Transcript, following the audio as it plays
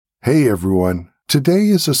Hey everyone, today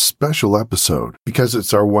is a special episode because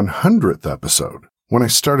it's our 100th episode. When I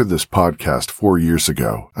started this podcast 4 years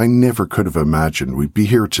ago, I never could have imagined we'd be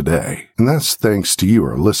here today. And that's thanks to you,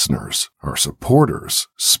 our listeners, our supporters,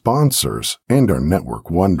 sponsors, and our network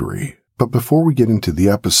Wondery. But before we get into the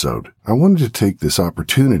episode, I wanted to take this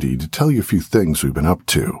opportunity to tell you a few things we've been up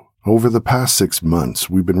to. Over the past 6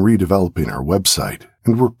 months, we've been redeveloping our website,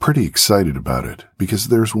 and we're pretty excited about it because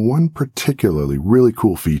there's one particularly really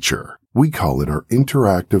cool feature. We call it our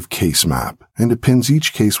interactive case map, and it pins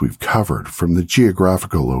each case we've covered from the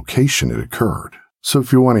geographical location it occurred. So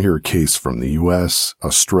if you want to hear a case from the US,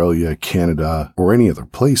 Australia, Canada, or any other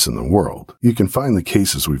place in the world, you can find the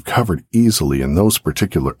cases we've covered easily in those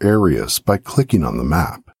particular areas by clicking on the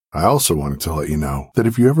map. I also wanted to let you know that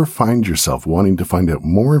if you ever find yourself wanting to find out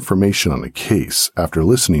more information on a case after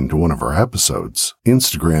listening to one of our episodes,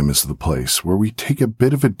 Instagram is the place where we take a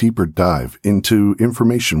bit of a deeper dive into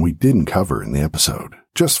information we didn't cover in the episode.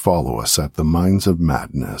 Just follow us at The Minds of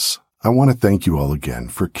Madness. I want to thank you all again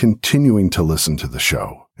for continuing to listen to the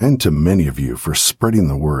show, and to many of you for spreading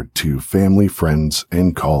the word to family, friends,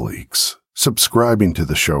 and colleagues. Subscribing to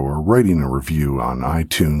the show or writing a review on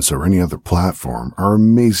iTunes or any other platform are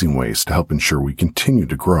amazing ways to help ensure we continue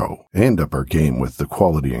to grow and up our game with the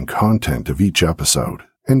quality and content of each episode.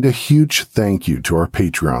 And a huge thank you to our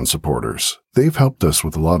Patreon supporters. They've helped us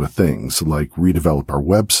with a lot of things like redevelop our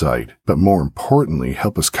website, but more importantly,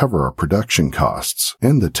 help us cover our production costs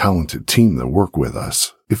and the talented team that work with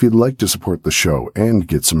us. If you'd like to support the show and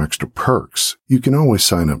get some extra perks, you can always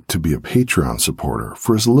sign up to be a Patreon supporter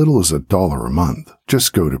for as little as $1 a month.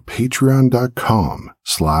 Just go to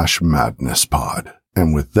patreon.com/madnesspod.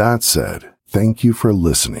 And with that said, thank you for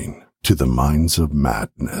listening to The Minds of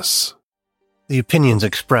Madness. The opinions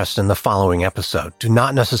expressed in the following episode do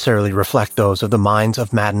not necessarily reflect those of the Minds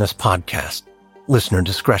of Madness podcast. Listener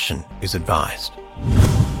discretion is advised.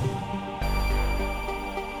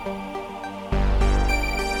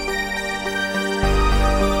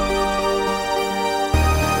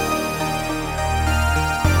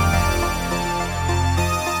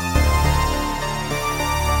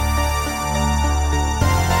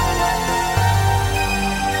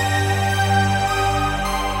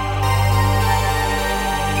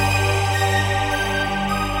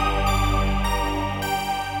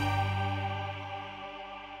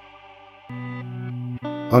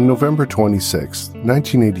 On November 26,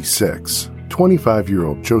 1986,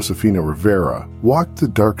 25-year-old Josefina Rivera walked the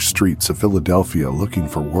dark streets of Philadelphia looking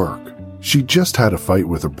for work. She just had a fight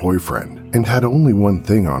with her boyfriend and had only one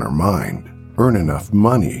thing on her mind: earn enough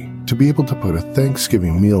money to be able to put a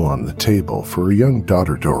Thanksgiving meal on the table for her young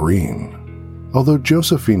daughter Doreen. Although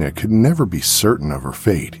Josefina could never be certain of her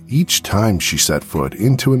fate each time she set foot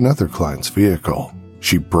into another client's vehicle,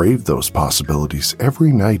 she braved those possibilities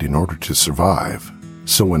every night in order to survive.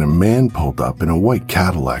 So when a man pulled up in a white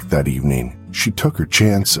Cadillac that evening, she took her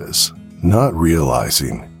chances, not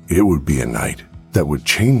realizing it would be a night that would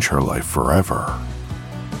change her life forever.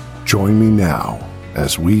 Join me now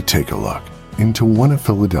as we take a look into one of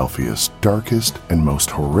Philadelphia's darkest and most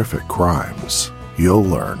horrific crimes. You'll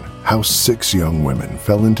learn how 6 young women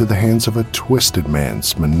fell into the hands of a twisted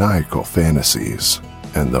man's maniacal fantasies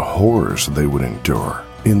and the horrors they would endure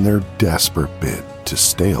in their desperate bid to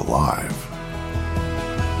stay alive.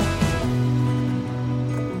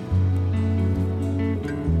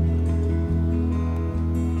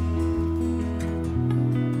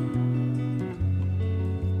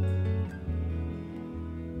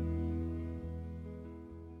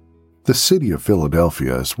 The city of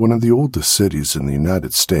Philadelphia is one of the oldest cities in the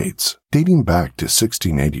United States, dating back to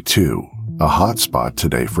 1682, a hotspot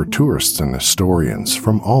today for tourists and historians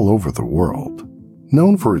from all over the world.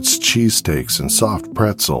 Known for its cheesesteaks and soft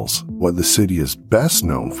pretzels, what the city is best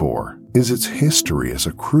known for is its history as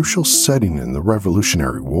a crucial setting in the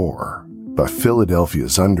Revolutionary War. But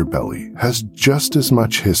Philadelphia's underbelly has just as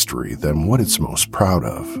much history than what it's most proud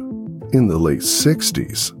of. In the late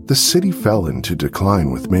 60s, the city fell into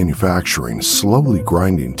decline with manufacturing slowly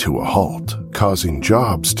grinding to a halt, causing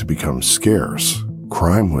jobs to become scarce.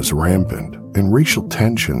 Crime was rampant, and racial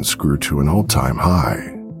tensions grew to an all-time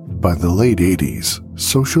high. By the late 80s,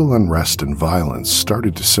 social unrest and violence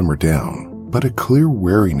started to simmer down, but a clear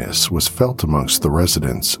wariness was felt amongst the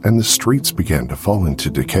residents and the streets began to fall into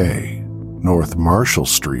decay. North Marshall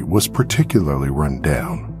Street was particularly run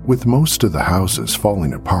down, with most of the houses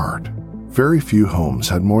falling apart. Very few homes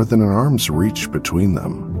had more than an arm's reach between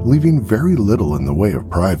them, leaving very little in the way of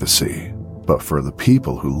privacy. But for the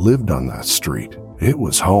people who lived on that street, it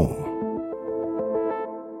was home.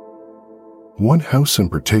 One house in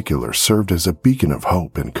particular served as a beacon of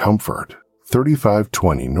hope and comfort.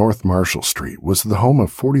 3520 North Marshall Street was the home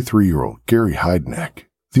of 43-year-old Gary Heidnik,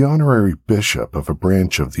 the honorary bishop of a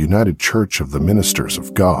branch of the United Church of the Ministers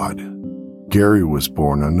of God. Gary was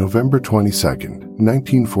born on November 22,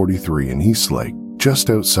 1943 in Eastlake, just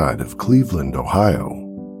outside of Cleveland,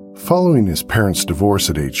 Ohio. Following his parents' divorce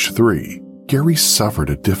at age 3, Gary suffered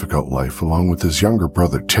a difficult life along with his younger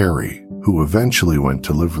brother Terry, who eventually went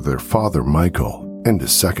to live with their father Michael and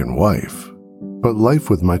his second wife. But life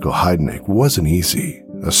with Michael Heidnik wasn't easy,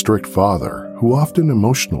 a strict father who often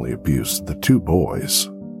emotionally abused the two boys.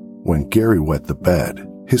 When Gary wet the bed,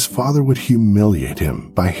 his father would humiliate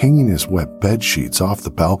him by hanging his wet bed sheets off the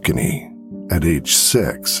balcony. At age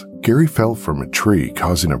 6, Gary fell from a tree,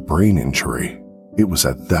 causing a brain injury. It was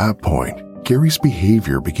at that point Gary's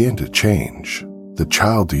behavior began to change. The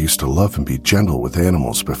child who used to love and be gentle with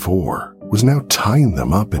animals before was now tying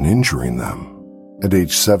them up and injuring them. At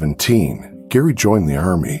age 17, Gary joined the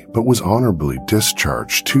Army but was honorably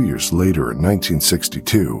discharged 2 years later in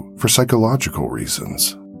 1962 for psychological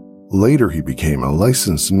reasons. Later, he became a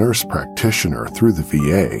licensed nurse practitioner through the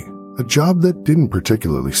VA, a job that didn't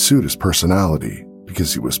particularly suit his personality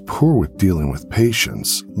because he was poor with dealing with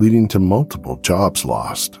patients, leading to multiple jobs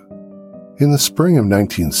lost. In the spring of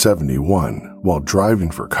 1971, while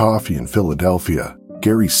driving for coffee in Philadelphia,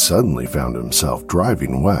 Gary suddenly found himself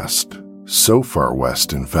driving west. So far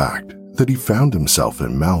west, in fact, that he found himself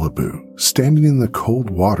in Malibu, standing in the cold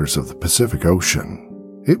waters of the Pacific Ocean.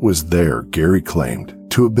 It was there, Gary claimed,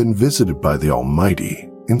 to have been visited by the Almighty,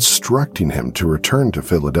 instructing him to return to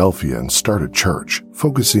Philadelphia and start a church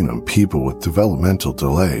focusing on people with developmental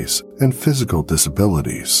delays and physical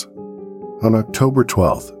disabilities. On October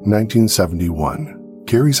 12, 1971,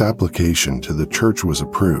 Gary's application to the church was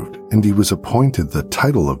approved and he was appointed the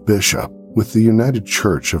title of bishop with the United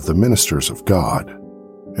Church of the Ministers of God.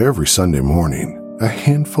 Every Sunday morning, a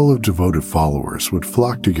handful of devoted followers would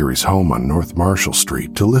flock to Gary's home on North Marshall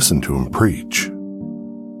Street to listen to him preach.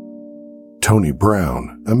 Tony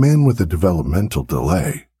Brown, a man with a developmental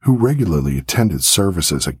delay, who regularly attended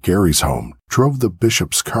services at Gary's home, drove the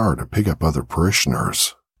bishop's car to pick up other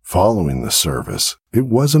parishioners. Following the service, it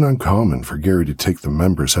wasn't uncommon for Gary to take the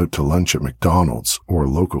members out to lunch at McDonald's or a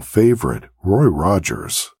local favorite, Roy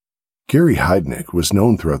Rogers. Gary Heidnik was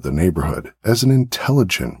known throughout the neighborhood as an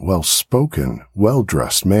intelligent, well-spoken,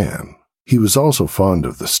 well-dressed man. He was also fond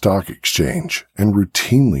of the stock exchange and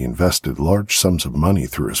routinely invested large sums of money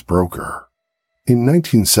through his broker. In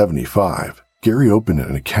 1975, Gary opened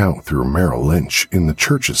an account through Merrill Lynch in the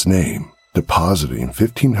church's name, depositing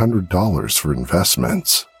 $1,500 for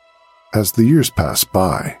investments. As the years passed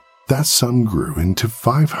by, that sum grew into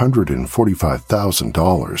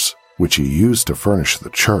 $545,000, which he used to furnish the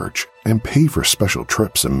church and pay for special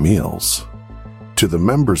trips and meals. To the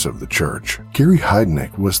members of the church, Gary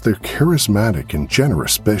Heidnik was their charismatic and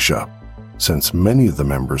generous bishop. Since many of the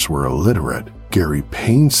members were illiterate, Gary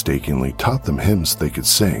painstakingly taught them hymns they could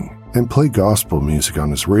sing and play gospel music on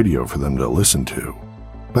his radio for them to listen to.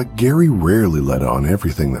 But Gary rarely let on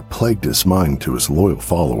everything that plagued his mind to his loyal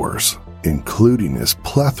followers, including his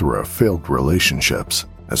plethora of failed relationships,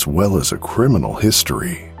 as well as a criminal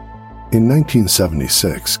history. In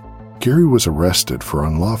 1976, Gary was arrested for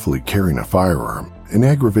unlawfully carrying a firearm and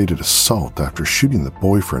aggravated assault after shooting the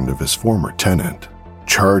boyfriend of his former tenant,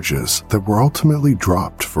 charges that were ultimately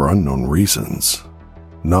dropped for unknown reasons.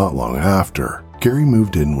 Not long after, Gary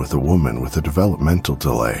moved in with a woman with a developmental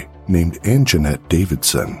delay named Anjanette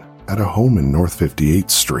Davidson at a home in North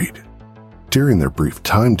 58th Street. During their brief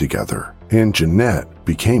time together, Anjanette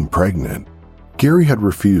became pregnant. Gary had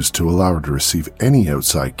refused to allow her to receive any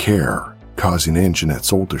outside care, causing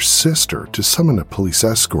Anjanette's older sister to summon a police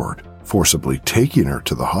escort, forcibly taking her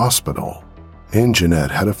to the hospital. Anjanette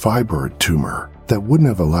had a fibroid tumor that wouldn't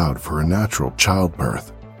have allowed for a natural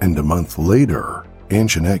childbirth, and a month later,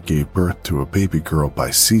 Anjanette gave birth to a baby girl by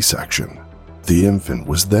C-section. The infant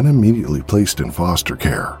was then immediately placed in foster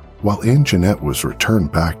care, while Anjanette was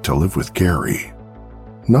returned back to live with Gary.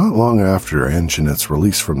 Not long after Anjanette's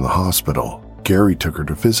release from the hospital, Gary took her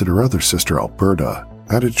to visit her other sister Alberta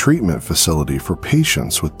at a treatment facility for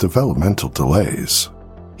patients with developmental delays.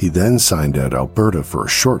 He then signed out Alberta for a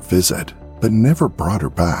short visit, but never brought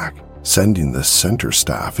her back, sending the center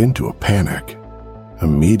staff into a panic.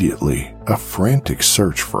 Immediately, a frantic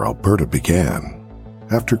search for Alberta began.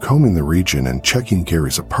 After combing the region and checking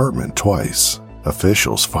Gary's apartment twice,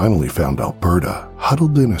 officials finally found Alberta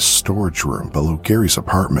huddled in a storage room below Gary's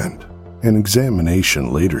apartment. An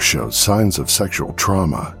examination later showed signs of sexual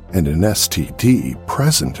trauma and an STD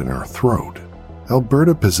present in her throat.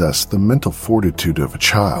 Alberta possessed the mental fortitude of a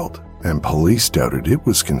child, and police doubted it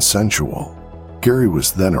was consensual. Gary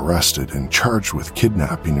was then arrested and charged with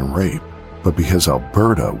kidnapping and rape, but because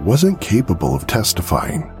Alberta wasn't capable of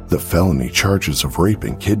testifying, the felony charges of rape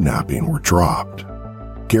and kidnapping were dropped.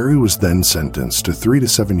 Gary was then sentenced to 3 to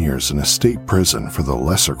 7 years in a state prison for the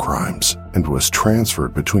lesser crimes and was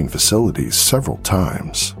transferred between facilities several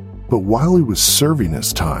times. But while he was serving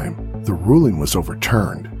his time, the ruling was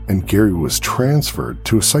overturned and Gary was transferred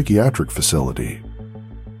to a psychiatric facility.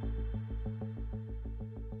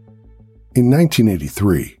 In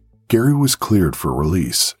 1983, Gary was cleared for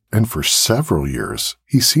release, and for several years,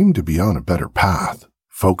 he seemed to be on a better path,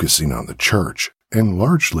 focusing on the church and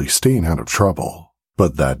largely staying out of trouble.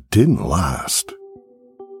 But that didn't last.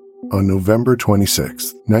 On November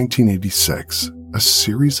 26, 1986, a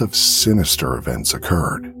series of sinister events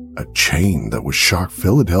occurred, a chain that would shock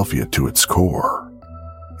Philadelphia to its core.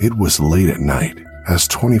 It was late at night as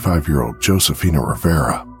 25-year-old Josefina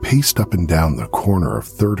Rivera paced up and down the corner of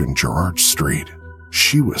 3rd and Girard Street.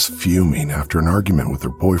 She was fuming after an argument with her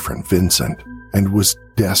boyfriend Vincent and was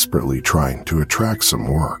desperately trying to attract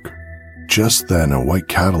some work. Just then, a white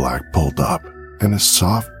Cadillac pulled up, and a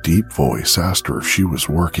soft, deep voice asked her if she was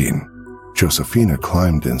working. Josefina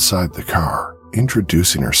climbed inside the car,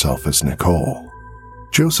 introducing herself as Nicole.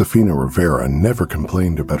 Josefina Rivera never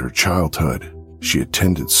complained about her childhood. She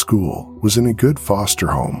attended school, was in a good foster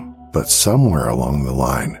home, but somewhere along the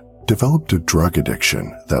line, developed a drug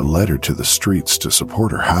addiction that led her to the streets to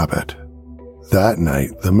support her habit. That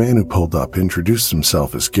night, the man who pulled up introduced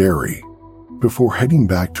himself as Gary. Before heading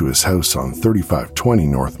back to his house on 3520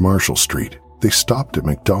 North Marshall Street, they stopped at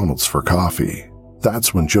McDonald's for coffee.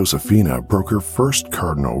 That's when Josefina broke her first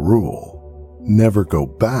cardinal rule: never go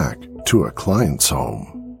back to a client's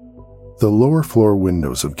home. The lower floor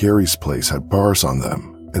windows of Gary's place had bars on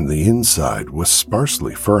them, and the inside was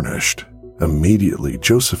sparsely furnished. Immediately,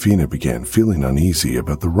 Josefina began feeling uneasy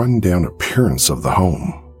about the run-down appearance of the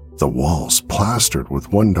home, the walls plastered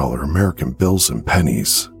with $1 American bills and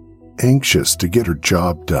pennies. Anxious to get her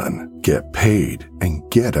job done, get paid, and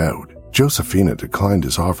get out, Josefina declined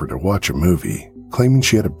his offer to watch a movie, claiming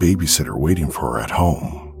she had a babysitter waiting for her at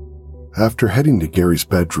home. After heading to Gary's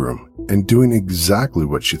bedroom and doing exactly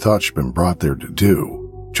what she thought she'd been brought there to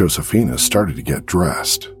do, Josefina started to get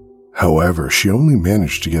dressed. However, she only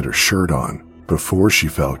managed to get her shirt on before she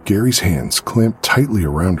felt Gary's hands clamped tightly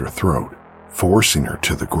around her throat, forcing her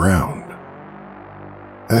to the ground.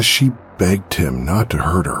 As she begged him not to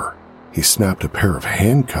hurt her, he snapped a pair of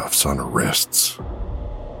handcuffs on her wrists.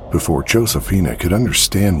 Before Josefina could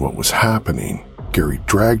understand what was happening, Gary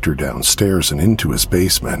dragged her downstairs and into his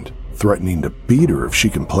basement, threatening to beat her if she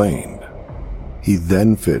complained. He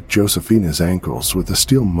then fit Josefina's ankles with a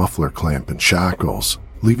steel muffler clamp and shackles,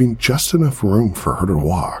 leaving just enough room for her to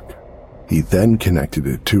walk. He then connected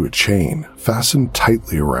it to a chain fastened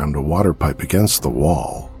tightly around a water pipe against the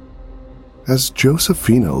wall. As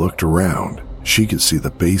Josefina looked around, she could see the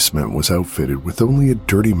basement was outfitted with only a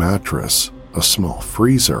dirty mattress, a small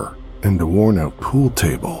freezer, and a worn-out pool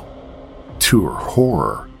table. To her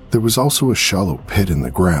horror, there was also a shallow pit in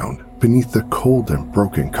the ground beneath the cold and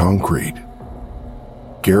broken concrete.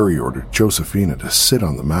 Gary ordered Josefina to sit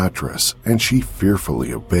on the mattress, and she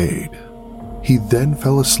fearfully obeyed. He then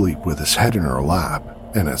fell asleep with his head in her lap,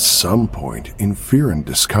 and at some point, in fear and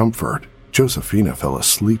discomfort, Josefina fell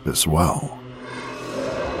asleep as well.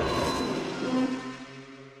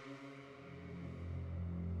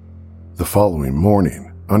 The following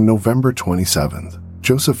morning, on November 27th,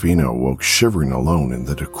 Josefina awoke shivering alone in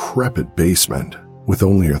the decrepit basement, with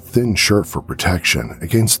only her thin shirt for protection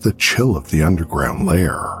against the chill of the underground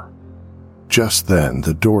lair. Just then,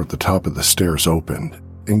 the door at the top of the stairs opened,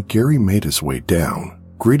 and Gary made his way down,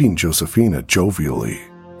 greeting Josefina jovially,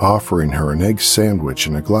 offering her an egg sandwich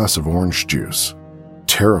and a glass of orange juice.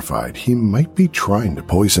 Terrified he might be trying to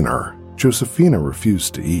poison her, Josefina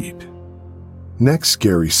refused to eat. Next,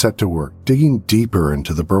 Gary set to work digging deeper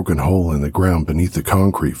into the broken hole in the ground beneath the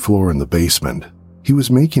concrete floor in the basement. He was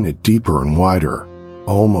making it deeper and wider,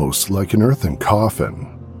 almost like an earthen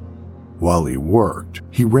coffin. While he worked,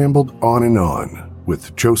 he rambled on,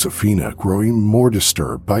 with Josefina growing more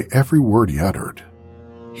disturbed by every word he uttered.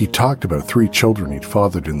 He talked about 3 children he'd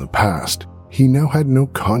fathered in the past he now had no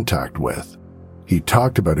contact with. He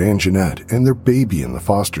talked about Anjanette and their baby in the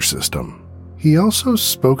foster system. He also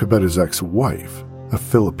spoke about his ex-wife, a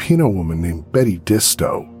Filipino woman named Betty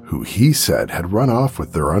Disto, who he said had run off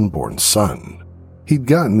with their unborn son. He'd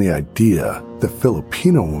gotten the idea that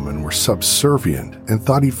Filipino women were subservient and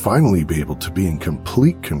thought he'd finally be able to be in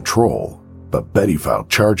complete control, but Betty filed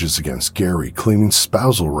charges against Gary claiming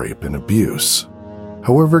spousal rape and abuse.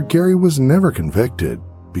 However, Gary was never convicted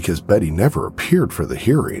because Betty never appeared for the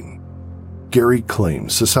hearing. Gary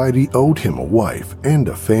claimed society owed him a wife and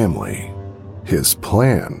a family. His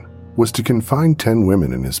plan was to confine 10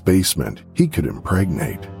 women in his basement he could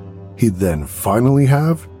impregnate. He'd then finally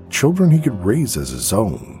have children he could raise as his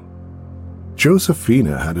own.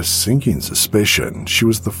 Josefina had a sinking suspicion she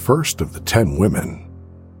was the first of the 10 women.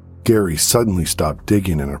 Gary suddenly stopped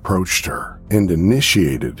digging and approached her and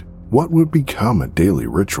initiated what would become a daily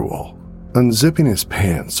ritual, unzipping his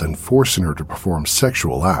pants and forcing her to perform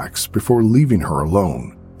sexual acts before leaving her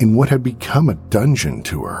alone in what had become a dungeon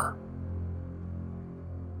to her.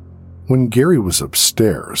 When Gary was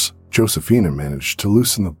upstairs, Josefina managed to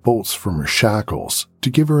loosen the bolts from her shackles to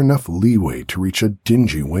give her enough leeway to reach a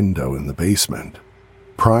dingy window in the basement.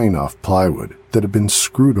 Prying off plywood that had been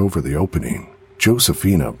screwed over the opening,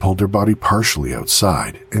 Josefina pulled her body partially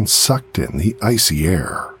outside and sucked in the icy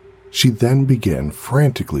air. She then began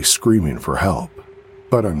frantically screaming for help.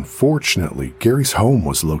 But unfortunately, Gary's home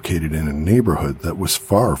was located in a neighborhood that was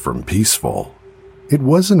far from peaceful. It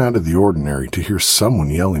wasn't out of the ordinary to hear someone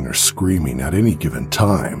yelling or screaming at any given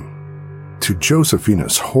time. To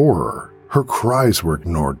Josefina's horror, her cries were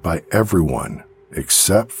ignored by everyone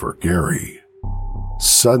except for Gary.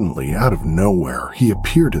 Suddenly, out of nowhere, he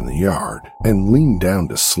appeared in the yard and leaned down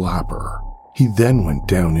to slap her. He then went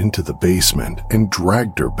down into the basement and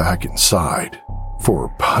dragged her back inside. For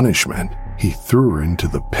punishment, he threw her into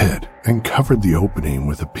the pit and covered the opening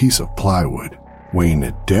with a piece of plywood, weighing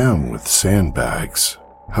it down with sandbags.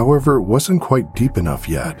 However, it wasn't quite deep enough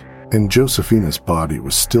yet, and Josefina's body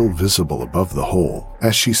was still visible above the hole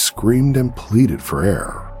as she screamed and pleaded for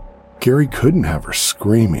air. Gary couldn't have her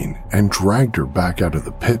screaming and dragged her back out of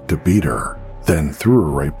the pit to beat her, then threw her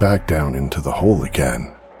right back down into the hole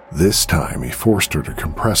again. This time he forced her to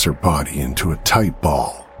compress her body into a tight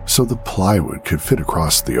ball so the plywood could fit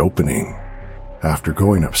across the opening. After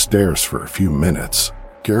going upstairs for a few minutes,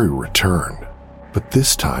 Gary returned, but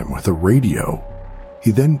this time with a radio. He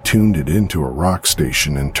then tuned it into a rock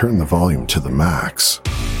station and turned the volume to the max.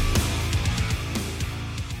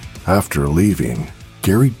 After leaving,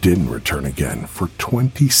 Gary didn't return again for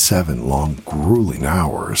 27 long, grueling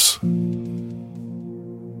hours.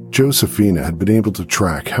 Josefina had been able to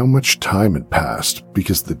track how much time had passed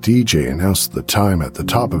because the DJ announced the time at the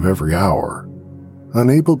top of every hour.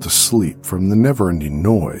 Unable to sleep from the never-ending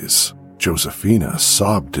noise, Josefina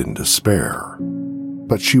sobbed in despair.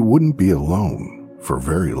 But she wouldn't be alone for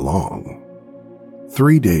very long.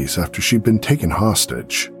 3 days after she'd been taken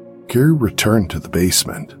hostage, Gary returned to the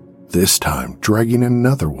basement, this time dragging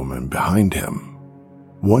another woman behind him.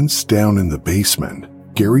 Once down in the basement,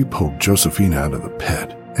 Gary pulled Josefina out of the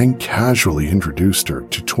pit and casually introduced her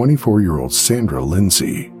to 24-year-old Sandra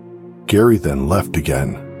Lindsay. Gary then left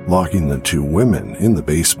again, locking the 2 women in the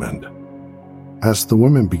basement. As the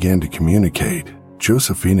women began to communicate,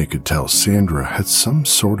 Josefina could tell Sandra had some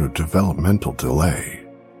sort of developmental delay.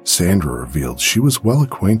 Sandra revealed she was well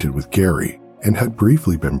acquainted with Gary and had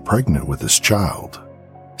briefly been pregnant with his child.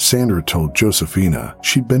 Sandra told Josefina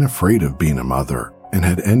she'd been afraid of being a mother and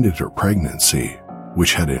had ended her pregnancy,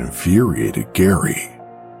 which had infuriated Gary.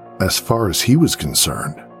 As far as he was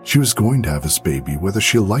concerned, she was going to have his baby whether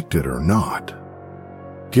she liked it or not.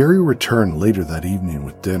 Gary returned later that evening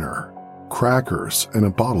with dinner, crackers, and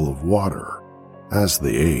a bottle of water. As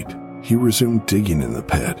they ate, he resumed digging in the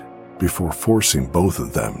pit before forcing both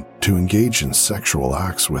of them to engage in sexual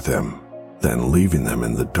acts with him, then leaving them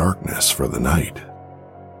in the darkness for the night.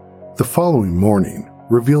 The following morning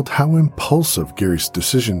revealed how impulsive Gary's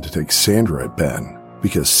decision to take Sandra had been,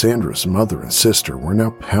 because Sandra's mother and sister were now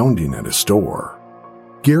pounding at his door.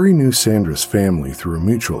 Gary knew Sandra's family through a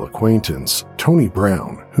mutual acquaintance, Tony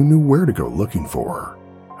Brown, who knew where to go looking for her.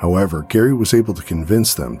 However, Gary was able to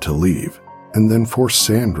convince them to leave, and then force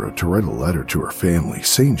Sandra to write a letter to her family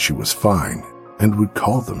saying she was fine and would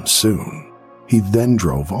call them soon. He then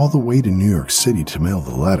drove all the way to New York City to mail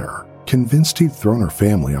the letter, convinced he'd thrown her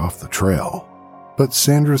family off the trail. But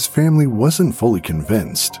Sandra's family wasn't fully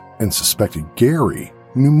convinced and suspected Gary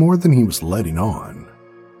knew more than he was letting on.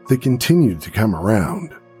 They continued to come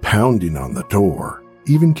around, pounding on the door,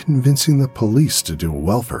 even convincing the police to do a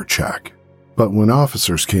welfare check. But when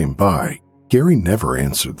officers came by, Gary never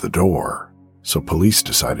answered the door, so police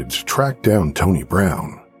decided to track down Tony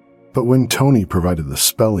Brown. But when Tony provided the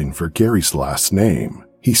spelling for Gary's last name,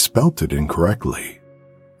 he spelt it incorrectly.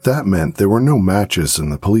 That meant there were no matches in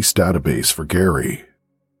the police database for Gary.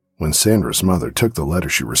 When Sandra's mother took the letter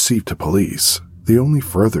she received to police, they only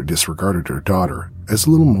further disregarded her daughter as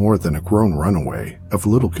little more than a grown runaway of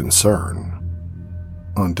little concern.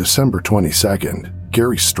 On December 22nd,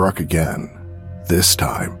 Gary struck again. This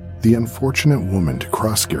time, the unfortunate woman to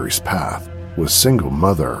cross Gary's path was single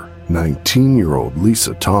mother 19-year-old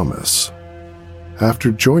Lisa Thomas.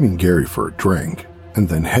 After joining Gary for a drink and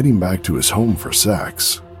then heading back to his home for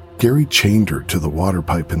sex, Gary chained her to the water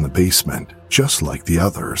pipe in the basement, just like the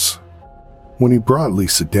others. When he brought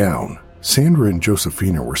Lisa down, Sandra and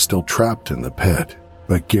Josefina were still trapped in the pit,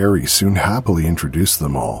 but Gary soon happily introduced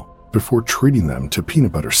them all before treating them to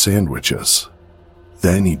peanut butter sandwiches.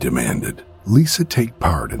 Then he demanded Lisa take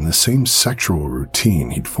part in the same sexual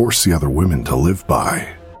routine he'd forced the other women to live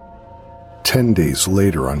by. 10 days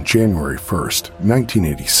later, on January 1st,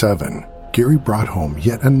 1987, Gary brought home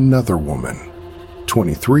yet another woman,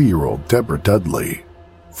 23-year-old Deborah Dudley.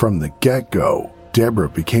 From the get-go, Deborah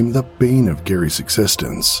became the bane of Gary's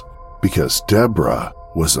existence because Deborah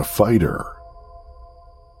was a fighter.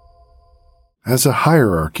 As a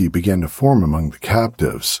hierarchy began to form among the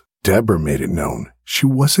captives, Deborah made it known she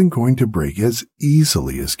wasn't going to break as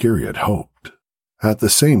easily as Gary had hoped. At the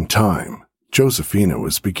same time, Josefina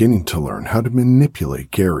was beginning to learn how to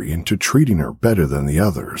manipulate Gary into treating her better than the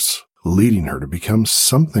others, leading her to become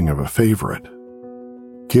something of a favorite.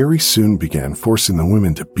 Gary soon began forcing the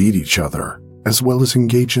women to beat each other, as well as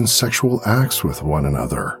engage in sexual acts with one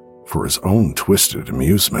another, for his own twisted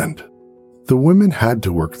amusement. The women had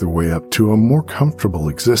to work their way up to a more comfortable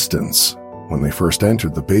existence. When they first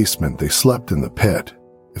entered the basement, they slept in the pit.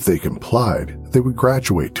 If they complied, they would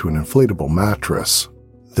graduate to an inflatable mattress,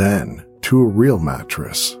 then to a real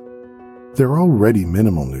mattress. Their already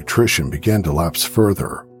minimal nutrition began to lapse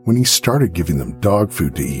further when he started giving them dog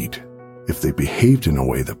food to eat. If they behaved in a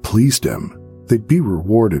way that pleased him, they'd be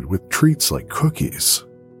rewarded with treats like cookies.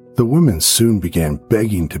 The women soon began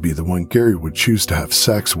begging to be the one Gary would choose to have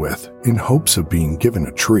sex with in hopes of being given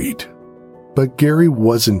a treat. But Gary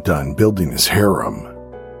wasn't done building his harem.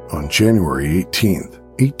 On January 18th,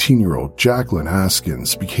 18-year-old Jacqueline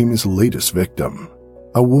Haskins became his latest victim.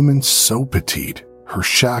 A woman so petite, her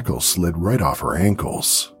shackles slid right off her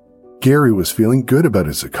ankles. Gary was feeling good about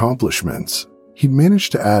his accomplishments. He'd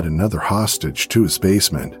managed to add another hostage to his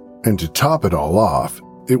basement, and to top it all off,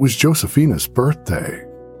 it was Josefina's birthday.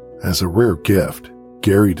 As a rare gift,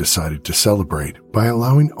 Gary decided to celebrate by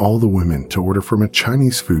allowing all the women to order from a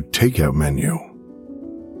Chinese food takeout menu.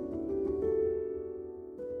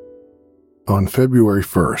 On February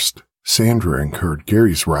 1st, Sandra incurred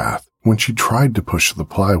Gary's wrath when she tried to push the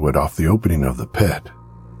plywood off the opening of the pit.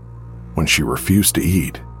 When she refused to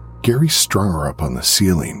eat, Gary strung her up on the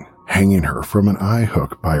ceiling, hanging her from an eye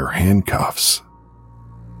hook by her handcuffs.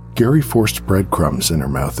 Gary forced breadcrumbs in her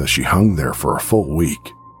mouth as she hung there for a full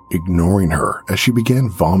week, ignoring her as she began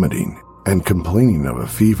vomiting and complaining of a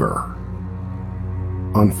fever.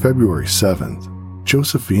 On February 7th,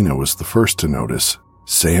 Josefina was the first to notice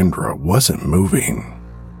Sandra wasn't moving.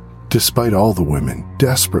 Despite all the women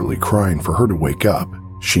desperately crying for her to wake up,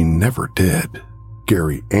 she never did.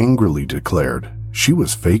 Gary angrily declared she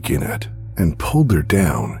was faking it and pulled her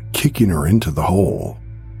down, kicking her into the hole.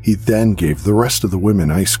 He then gave the rest of the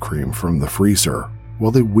women ice cream from the freezer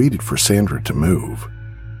while they waited for Sandra to move.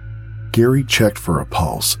 Gary checked for a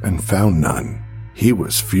pulse and found none. He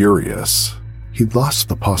was furious. He'd lost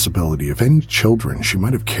the possibility of any children she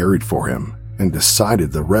might have carried for him and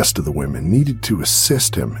decided the rest of the women needed to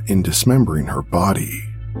assist him in dismembering her body.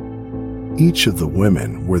 Each of the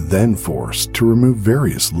women were then forced to remove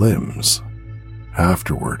various limbs.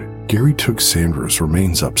 Afterward, Gary took Sandra's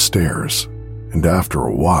remains upstairs, and after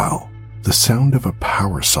a while, the sound of a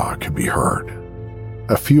power saw could be heard.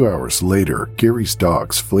 A few hours later, Gary's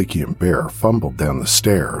dogs, Flaky and Bear, fumbled down the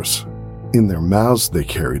stairs. In their mouths, they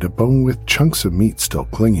carried a bone with chunks of meat still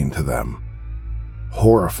clinging to them.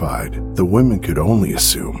 Horrified, the women could only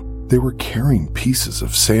assume they were carrying pieces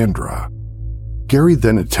of Sandra. Gary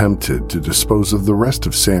then attempted to dispose of the rest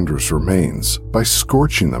of Sandra's remains by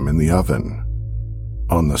scorching them in the oven.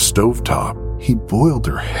 On the stovetop, he boiled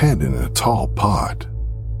her head in a tall pot.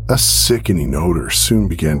 A sickening odor soon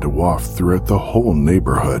began to waft throughout the whole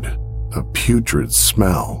neighborhood, a putrid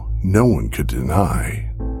smell no one could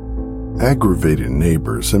deny. Aggravated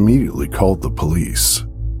neighbors immediately called the police.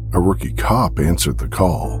 A rookie cop answered the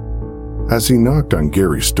call. As he knocked on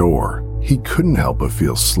Gary's door, he couldn't help but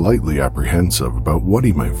feel slightly apprehensive about what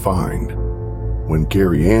he might find. When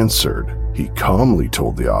Gary answered, he calmly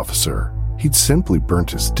told the officer he'd simply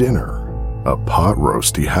burnt his dinner, a pot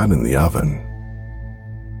roast he had in the oven.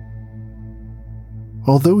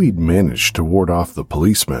 Although he'd managed to ward off the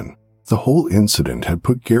policeman, the whole incident had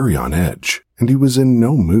put Gary on edge, and he was in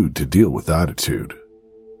no mood to deal with attitude.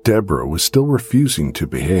 Deborah was still refusing to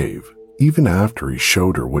behave, even after he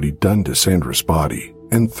showed her what he'd done to Sandra's body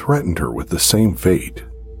and threatened her with the same fate.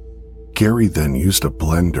 Gary then used a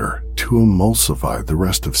blender to emulsify the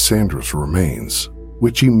rest of Sandra's remains,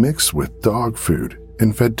 which he mixed with dog food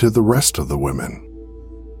and fed to the rest of the women.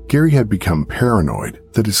 Gary had become paranoid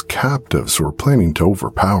that his captives were planning to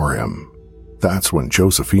overpower him. That's when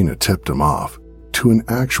Josefina tipped him off to an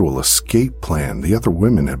actual escape plan the other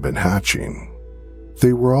women had been hatching.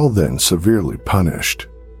 They were all then severely punished.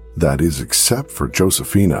 That is, except for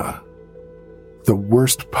Josefina. The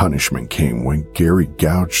worst punishment came when Gary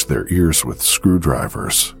gouged their ears with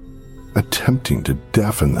screwdrivers, attempting to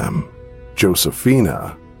deafen them.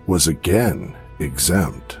 Josefina was again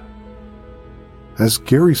exempt. As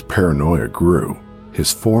Gary's paranoia grew,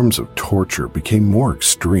 his forms of torture became more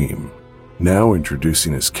extreme, now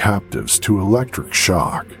introducing his captives to electric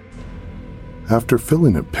shock. After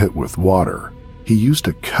filling a pit with water, he used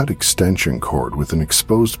a cut extension cord with an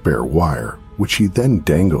exposed bare wire, which he then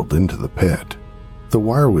dangled into the pit. The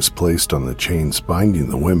wire was placed on the chains binding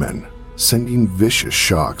the women, sending vicious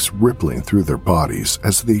shocks rippling through their bodies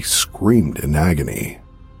as they screamed in agony.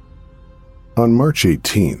 On March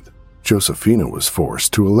 18th, Josefina was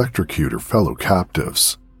forced to electrocute her fellow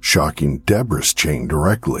captives, shocking Deborah's chain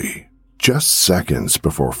directly. Just seconds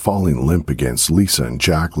before falling limp against Lisa and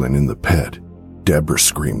Jacqueline in the pit, Deborah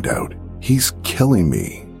screamed out, "He's killing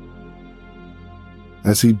me."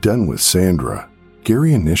 As he'd done with Sandra,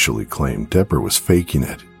 Gary initially claimed Deborah was faking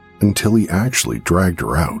it until he actually dragged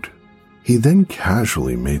her out. He then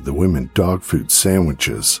casually made the women dog food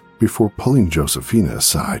sandwiches before pulling Josefina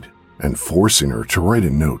aside and forcing her to write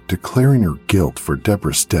a note declaring her guilt for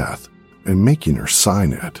Deborah's death and making her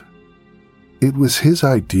sign it. It was his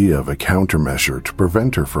idea of a countermeasure to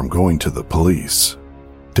prevent her from going to the police.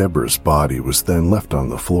 Deborah's body was then left on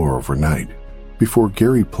the floor overnight before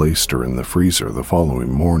Gary placed her in the freezer the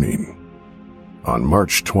following morning. On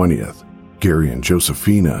March 20th, Gary and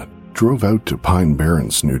Josefina drove out to Pine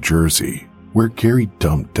Barrens, New Jersey, where Gary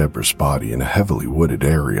dumped Deborah's body in a heavily wooded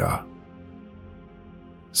area.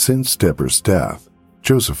 Since Deborah's death,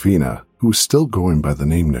 Josefina, who was still going by the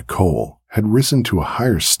name Nicole, had risen to a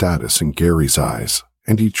higher status in Gary's eyes,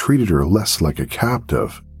 and he treated her less like a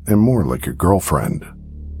captive and more like a girlfriend.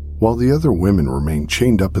 While the other women remained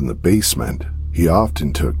chained up in the basement, he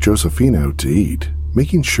often took Josefina out to eat,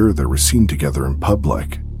 making sure they were seen together in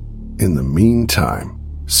public. In the meantime,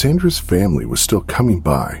 Sandra's family was still coming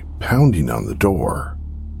by, pounding on the door.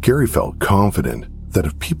 Gary felt confident that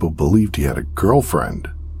if people believed he had a girlfriend,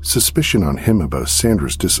 suspicion on him about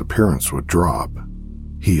Sandra's disappearance would drop.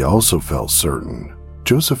 He also felt certain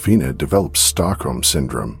Josefina had developed Stockholm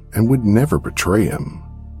Syndrome and would never betray him.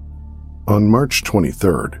 On March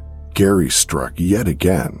 23rd, Gary struck yet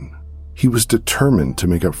again. He was determined to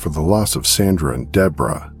make up for the loss of Sandra and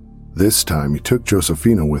Deborah. This time he took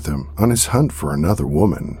Josefina with him on his hunt for another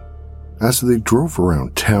woman. As they drove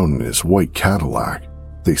around town in his white Cadillac,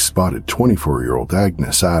 they spotted 24-year-old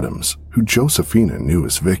Agnes Adams, who Josefina knew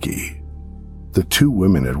as Vicky. The two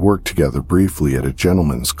women had worked together briefly at a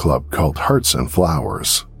gentleman's club called Hearts and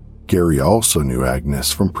Flowers. Gary also knew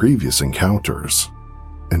Agnes from previous encounters.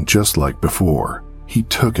 And just like before, he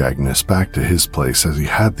took Agnes back to his place as he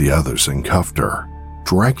had the others and cuffed her,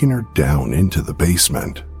 dragging her down into the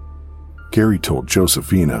basement. Gary told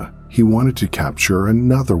Josefina he wanted to capture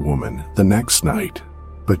another woman the next night,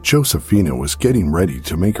 but Josefina was getting ready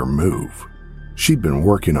to make her move. She'd been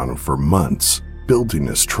working on him for months, building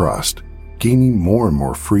his trust, gaining more and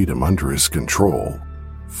more freedom under his control.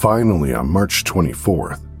 Finally, on March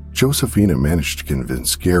 24th, Josefina managed to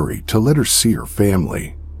convince Gary to let her see her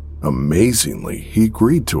family. Amazingly, he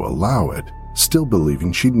agreed to allow it, still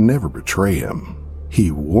believing she'd never betray him.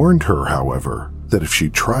 He warned her, however, that if she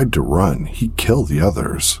tried to run, he'd kill the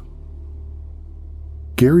others.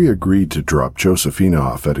 Gary agreed to drop Josefina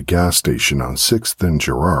off at a gas station on 6th and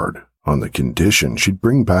Girard, on the condition she'd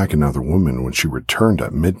bring back another woman when she returned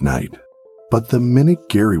at midnight. But the minute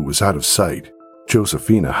Gary was out of sight,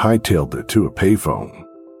 Josefina hightailed it to a payphone.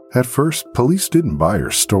 At first, police didn't buy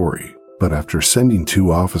her story, but after sending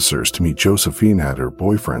 2 officers to meet Josefina at her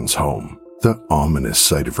boyfriend's home, the ominous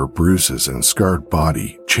sight of her bruises and scarred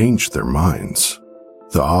body changed their minds.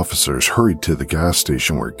 The officers hurried to the gas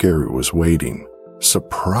station where Gary was waiting.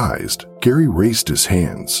 Surprised, Gary raised his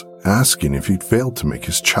hands, asking if he'd failed to make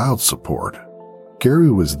his child support.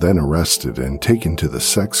 Gary was then arrested and taken to the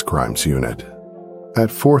sex crimes unit. At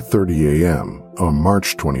 4:30 a.m. on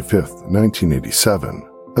March 25, 1987,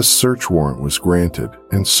 a search warrant was granted,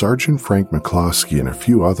 and Sergeant Frank McCloskey and a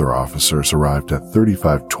few other officers arrived at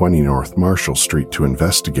 3520 North Marshall Street to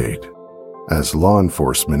investigate. As law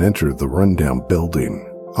enforcement entered the rundown building,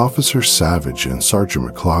 Officer Savage and Sergeant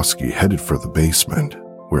McCloskey headed for the basement,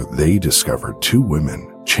 where they discovered 2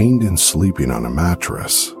 women chained and sleeping on a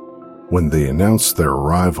mattress. When they announced their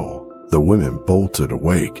arrival, The women bolted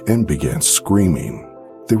awake and began screaming.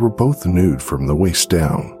 They were both nude from the waist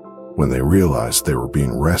down. When they realized they were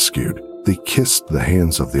being rescued, they kissed the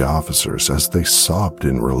hands of the officers as they sobbed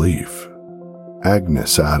in relief.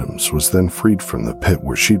 Agnes Adams was then freed from the pit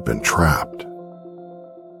where she'd been trapped.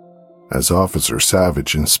 As Officer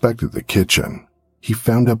Savage inspected the kitchen, he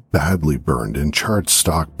found a badly burned and charred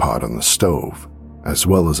stock pot on the stove, as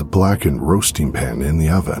well as a blackened roasting pan in the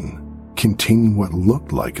oven, containing what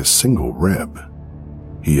looked like a single rib.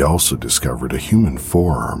 He also discovered a human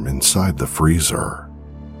forearm inside the freezer.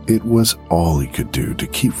 It was all he could do to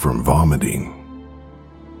keep from vomiting.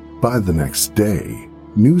 By the next day,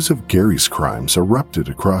 news of Gary's crimes erupted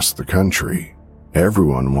across the country.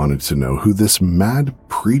 Everyone wanted to know who this mad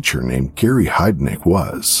preacher named Gary Heidnik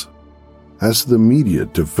was. As the media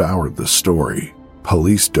devoured the story,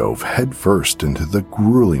 police dove headfirst into the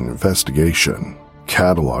grueling investigation,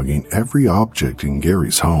 cataloging every object in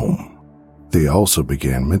Gary's home. They also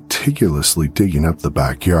began meticulously digging up the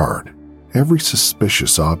backyard. Every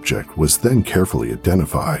suspicious object was then carefully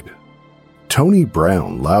identified. Tony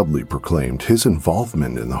Brown loudly proclaimed his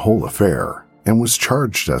involvement in the whole affair and was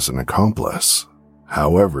charged as an accomplice.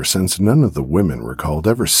 However, since none of the women recalled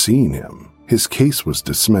ever seeing him, his case was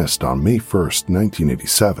dismissed on May 1,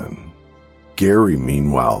 1987. Gary,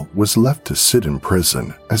 meanwhile, was left to sit in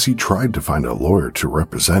prison as he tried to find a lawyer to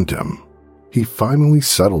represent him. He finally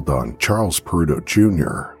settled on Charles Peruto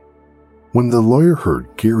Jr. When the lawyer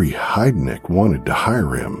heard Gary Heidnik wanted to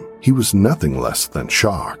hire him, he was nothing less than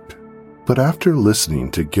shocked. But after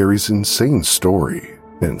listening to Gary's insane story,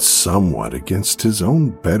 and somewhat against his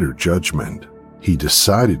own better judgment, he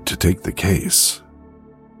decided to take the case.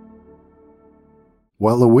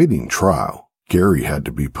 While awaiting trial, Gary had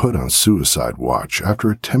to be put on suicide watch after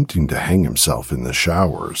attempting to hang himself in the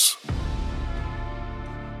showers.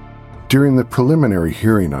 During the preliminary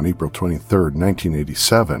hearing on April 23,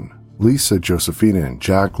 1987, Lisa, Josephina, and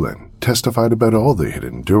Jacqueline testified about all they had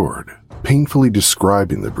endured, painfully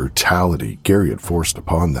describing the brutality Gary had forced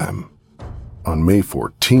upon them. On May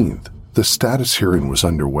 14th, the status hearing was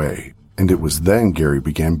underway, and it was then Gary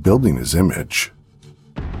began building his image.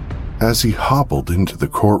 As he hobbled into the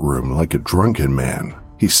courtroom like a drunken man,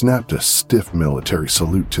 he snapped a stiff military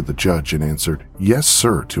salute to the judge and answered, "Yes,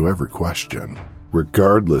 sir," to every question,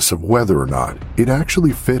 regardless of whether or not it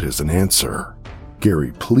actually fit as an answer.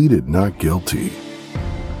 Gary pleaded not guilty.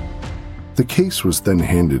 The case was then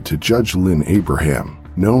handed to Judge Lynn Abraham,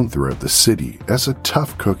 known throughout the city as a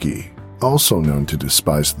tough cookie, also known to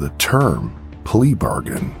despise the term plea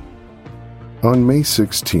bargain. On May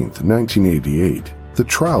 16, 1988, the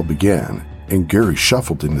trial began, and Gary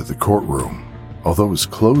shuffled into the courtroom. Although his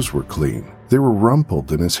clothes were clean, they were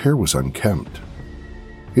rumpled and his hair was unkempt.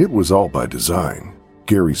 It was all by design.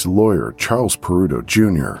 Gary's lawyer, Charles Peruto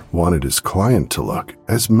Jr., wanted his client to look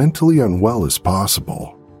as mentally unwell as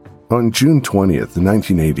possible. On June 20,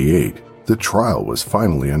 1988, the trial was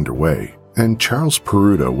finally underway, and Charles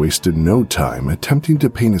Peruto wasted no time attempting to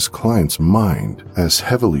paint his client's mind as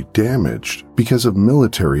heavily damaged because of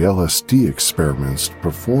military LSD experiments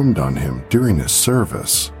performed on him during his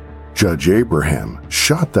service. Judge Abraham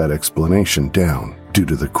shot that explanation down due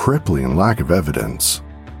to the crippling lack of evidence.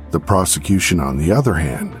 The prosecution, on the other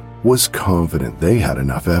hand, was confident they had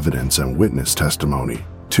enough evidence and witness testimony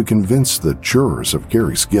to convince the jurors of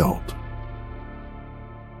Gary's guilt.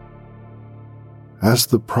 As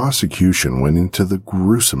the prosecution went into the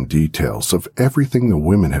gruesome details of everything the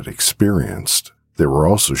women had experienced, they were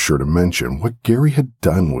also sure to mention what Gary had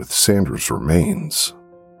done with Sandra's remains.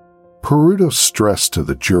 Peruto stressed to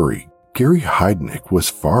the jury Gary Heidnik was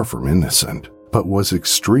far from innocent, but was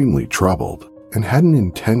extremely troubled and hadn't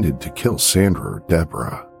intended to kill Sandra or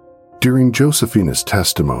Deborah. During Josephina's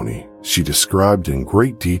testimony, she described in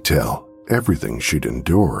great detail everything she'd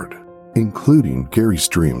endured, including Gary's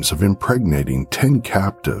dreams of impregnating 10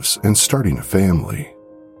 captives and starting a family.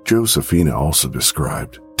 Josephina also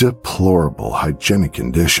described deplorable hygienic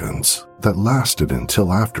conditions that lasted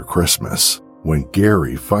until after Christmas, when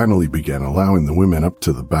Gary finally began allowing the women up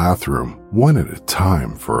to the bathroom one at a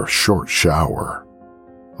time for a short shower.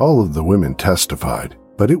 All of the women testified,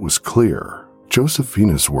 but it was clear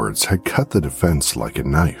Josephina's words had cut the defense like a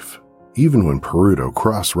knife. Even when Peruto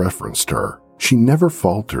cross-referenced her, she never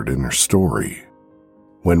faltered in her story.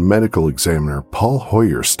 When medical examiner Paul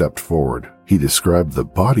Hoyer stepped forward, he described the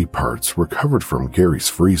body parts recovered from Gary's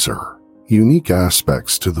freezer. Unique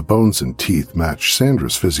aspects to the bones and teeth matched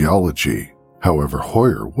Sandra's physiology. However,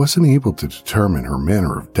 Hoyer wasn't able to determine her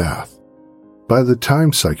manner of death. By the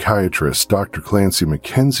time psychiatrist Dr. Clancy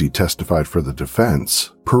McKenzie testified for the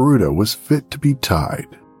defense, Peruto was fit to be tied.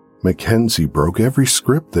 Mackenzie broke every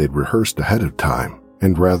script they'd rehearsed ahead of time,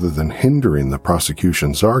 and rather than hindering the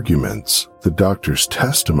prosecution's arguments, the doctor's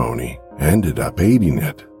testimony ended up aiding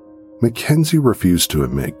it. Mackenzie refused to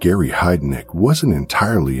admit Gary Heidnik wasn't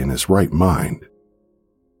entirely in his right mind.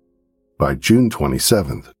 By June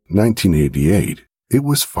 27, 1988, it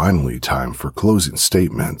was finally time for closing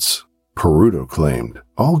statements. Peruto claimed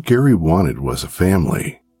all Gary wanted was a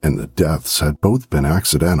family, and the deaths had both been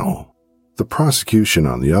accidental. The prosecution,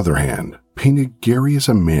 on the other hand, painted Gary as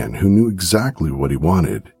a man who knew exactly what he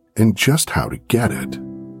wanted and just how to get it.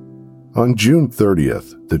 On June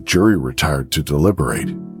 30th, the jury retired to deliberate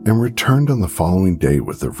and returned on the following day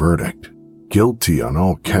with their verdict: guilty on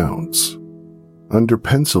all counts. Under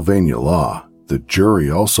Pennsylvania law, the jury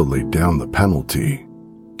also laid down the penalty.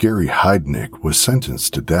 Gary Heidnik was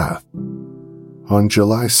sentenced to death. On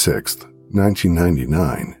July 6,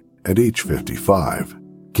 1999, at age 55,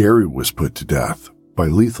 Gary was put to death by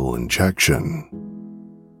lethal injection.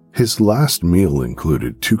 His last meal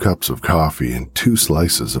included 2 cups of coffee and 2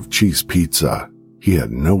 slices of cheese pizza. He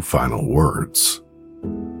had no final words.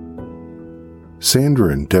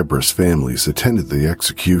 Sandra and Deborah's families attended the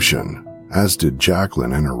execution, as did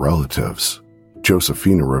Jacqueline and her relatives.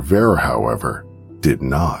 Josefina Rivera, however, did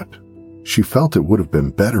not. She felt it would have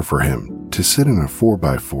been better for him to sit in a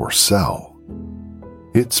 4x4 cell.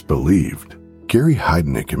 It's believed Gary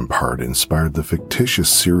Heidnik in part inspired the fictitious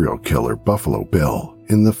serial killer Buffalo Bill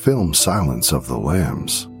in the film Silence of the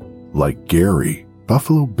Lambs. Like Gary,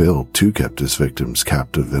 Buffalo Bill too kept his victims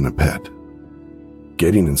captive in a pit.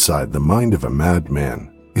 Getting inside the mind of a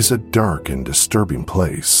madman is a dark and disturbing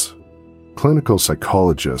place. Clinical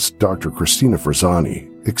psychologist Dr. Christina Frisani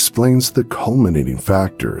explains the culminating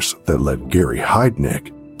factors that led Gary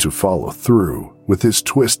Heidnik to follow through with his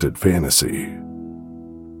twisted fantasy.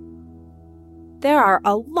 There are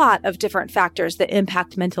a lot of different factors that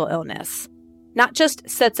impact mental illness. Not just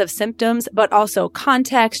sets of symptoms, but also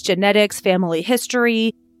context, genetics, family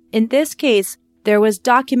history. In this case, there was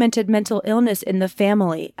documented mental illness in the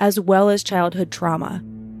family as well as childhood trauma.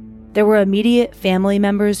 There were immediate family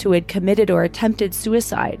members who had committed or attempted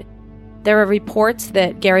suicide. There are reports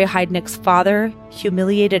that Gary Heidnik's father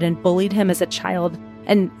humiliated and bullied him as a child,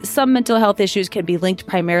 and some mental health issues can be linked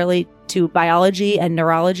primarily to biology and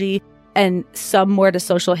neurology, and some more to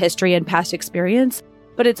social history and past experience,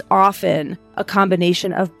 but it's often a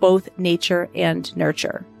combination of both nature and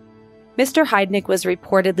nurture. Mr. Heidnik was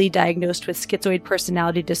reportedly diagnosed with schizoid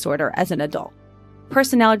personality disorder as an adult.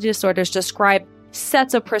 Personality disorders describe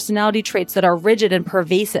sets of personality traits that are rigid and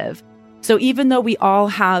pervasive. So even though we all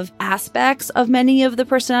have aspects of many of the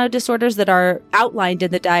personality disorders that are outlined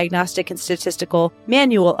in the Diagnostic and Statistical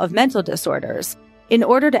Manual of Mental Disorders, in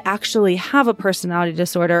order to actually have a personality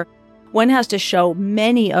disorder, one has to show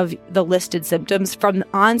many of the listed symptoms from the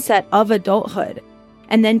onset of adulthood,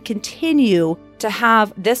 and then continue to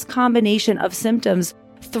have this combination of symptoms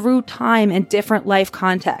through time and different life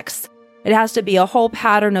contexts. It has to be a whole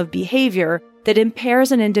pattern of behavior that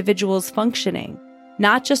impairs an individual's functioning,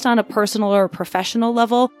 not just on a personal or professional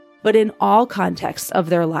level, but in all contexts of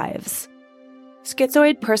their lives.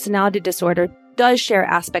 Schizoid personality disorder does share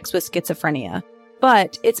aspects with schizophrenia,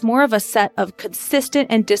 but it's more of a set of consistent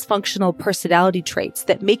and dysfunctional personality traits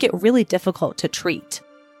that make it really difficult to treat.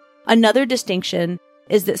 Another distinction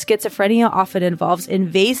is that schizophrenia often involves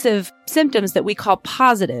invasive symptoms that we call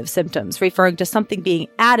positive symptoms, referring to something being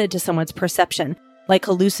added to someone's perception, like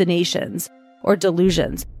hallucinations or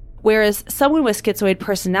delusions, whereas someone with schizoid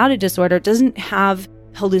personality disorder doesn't have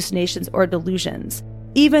hallucinations or delusions,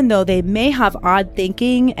 even though they may have odd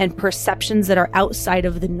thinking and perceptions that are outside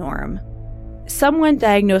of the norm. Someone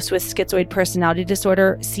diagnosed with schizoid personality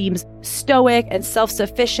disorder seems stoic and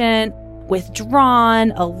self-sufficient,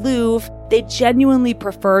 withdrawn, aloof. They genuinely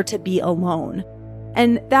prefer to be alone.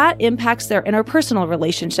 And that impacts their interpersonal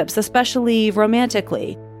relationships, especially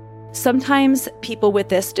romantically. Sometimes people with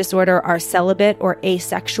this disorder are celibate or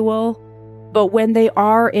asexual, but when they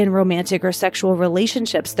are in romantic or sexual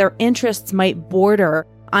relationships, their interests might border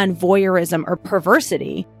on voyeurism or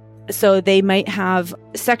perversity. So they might have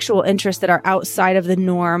sexual interests that are outside of the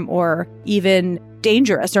norm or even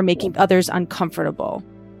dangerous or making others uncomfortable.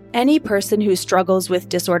 Any person who struggles with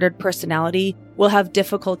disordered personality will have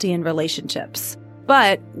difficulty in relationships.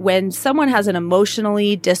 But when someone has an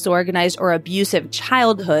emotionally disorganized or abusive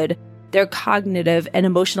childhood, their cognitive and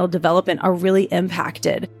emotional development are really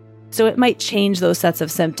impacted. So it might change those sets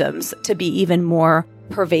of symptoms to be even more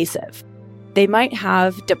pervasive. They might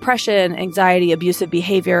have depression, anxiety, abusive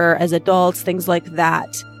behavior as adults, things like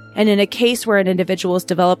that. And in a case where an individual's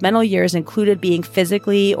developmental years included being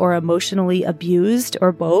physically or emotionally abused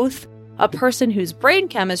or both, A person whose brain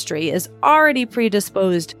chemistry is already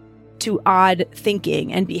predisposed to odd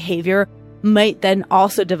thinking and behavior might then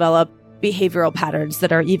also develop behavioral patterns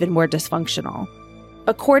that are even more dysfunctional.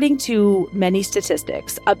 According to many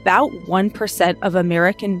statistics, about 1% of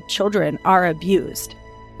American children are abused.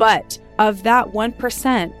 But of that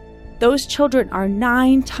 1%, those children are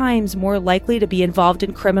 9 times more likely to be involved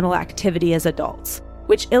in criminal activity as adults,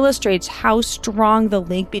 which illustrates how strong the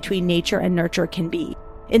link between nature and nurture can be.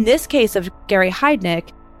 In this case of Gary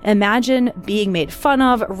Heidnik, imagine being made fun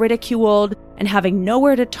of, ridiculed, and having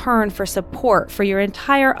nowhere to turn for support for your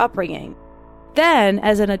entire upbringing. Then,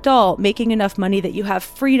 as an adult, making enough money that you have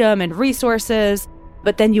freedom and resources,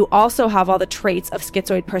 but then you also have all the traits of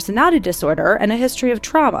schizoid personality disorder and a history of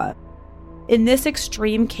trauma. In this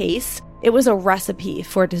extreme case, it was a recipe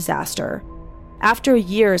for disaster. After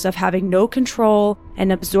years of having no control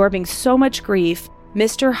and absorbing so much grief,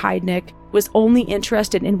 Mr. Heidnik was only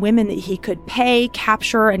interested in women that he could pay,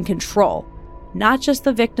 capture, and control, not just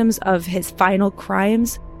the victims of his final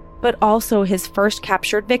crimes, but also his first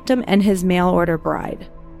captured victim and his mail-order bride.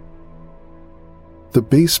 The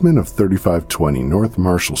basement of 3520 North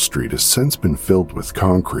Marshall Street has since been filled with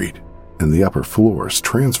concrete, and the upper floors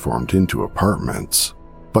transformed into apartments.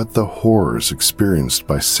 But the horrors experienced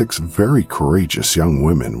by 6 very courageous young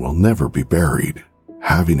women will never be buried,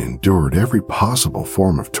 having endured every possible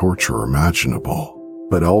form of torture imaginable.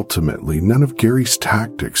 But ultimately, none of Gary's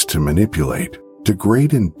tactics to manipulate,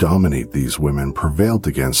 degrade, and dominate these women prevailed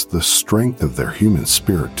against the strength of their human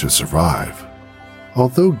spirit to survive.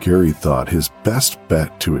 Although Gary thought his best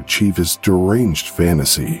bet to achieve his deranged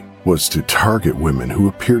fantasy was to target women who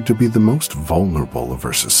appeared to be the most vulnerable of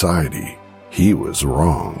our society, he was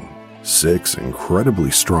wrong. 6 incredibly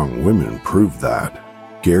strong women proved that.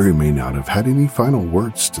 Gary may not have had any final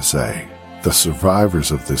words to say. The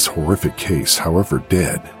survivors of this horrific case, however,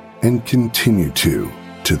 did, and continue to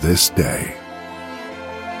this day.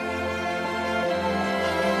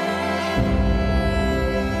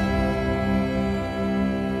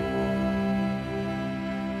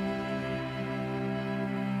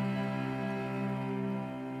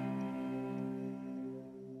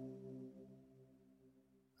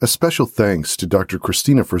 A special thanks to Dr.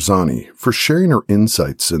 Christina Ferzani for sharing her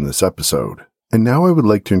insights in this episode. And now I would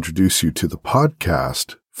like to introduce you to the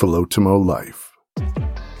podcast, Philotimo Life.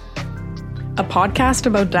 A podcast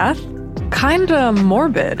about death? Kinda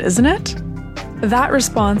morbid, isn't it? That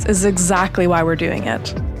response is exactly why we're doing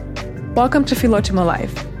it. Welcome to Philotimo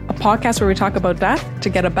Life, a podcast where we talk about death to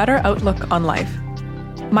get a better outlook on life.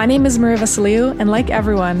 My name is Maria Vasiliou, and like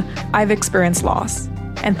everyone, I've experienced loss.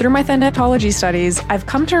 And through my thanatology studies, I've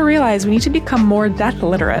come to realize we need to become more death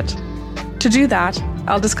literate. To do that,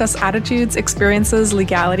 I'll discuss attitudes, experiences,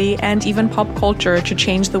 legality, and even pop culture to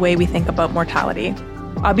change the way we think about mortality.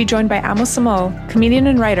 I'll be joined by Amos Samol, comedian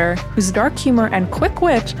and writer, whose dark humor and quick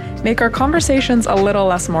wit make our conversations a little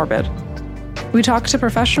less morbid. We talk to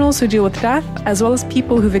professionals who deal with death, as well as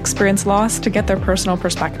people who've experienced loss to get their personal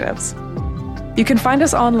perspectives. You can find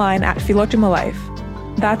us online at Philotimo Life.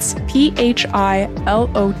 That's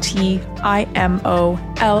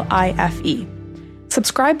PHILOTIMOLIFE.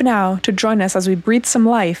 Subscribe now to join us as we breathe some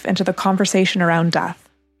life into the conversation around death.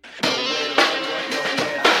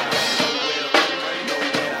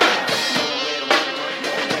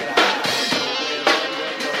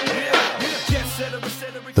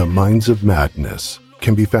 The Minds of Madness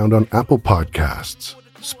can be found on Apple Podcasts,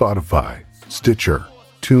 Spotify, Stitcher,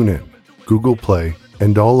 TuneIn, Google Play,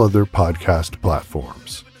 and all other podcast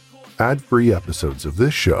platforms. Ad-free episodes of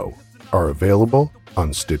this show are available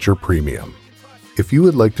on Stitcher Premium. If you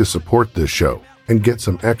would like to support this show and get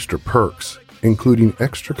some extra perks, including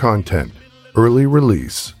extra content, early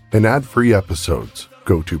release, and ad-free episodes,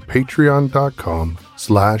 go to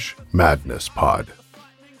patreon.com/madnesspod.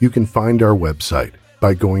 You can find our website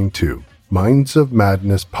by going to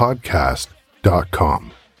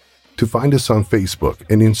mindsofmadnesspodcast.com. To find us on Facebook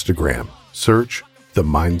and Instagram, search The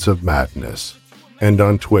Minds of Madness, and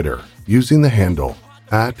on Twitter using the handle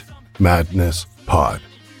 @MadnessPod.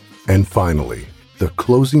 And finally, the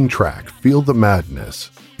closing track, Feel the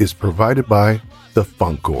Madness, is provided by The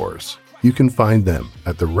Funkors. You can find them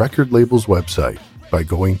at the record label's website by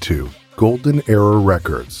going to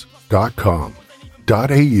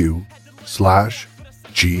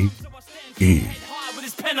goldenerrorrecords.com.au/GE.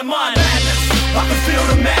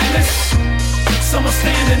 Someone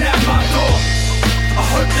standing at my door. I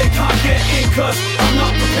hope they can't get in, cause I'm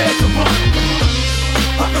not prepared to run.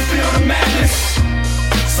 I can feel the madness.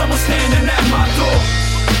 Someone standing at my door.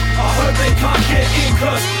 I hope they can't get in,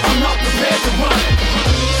 cause I'm not prepared to run.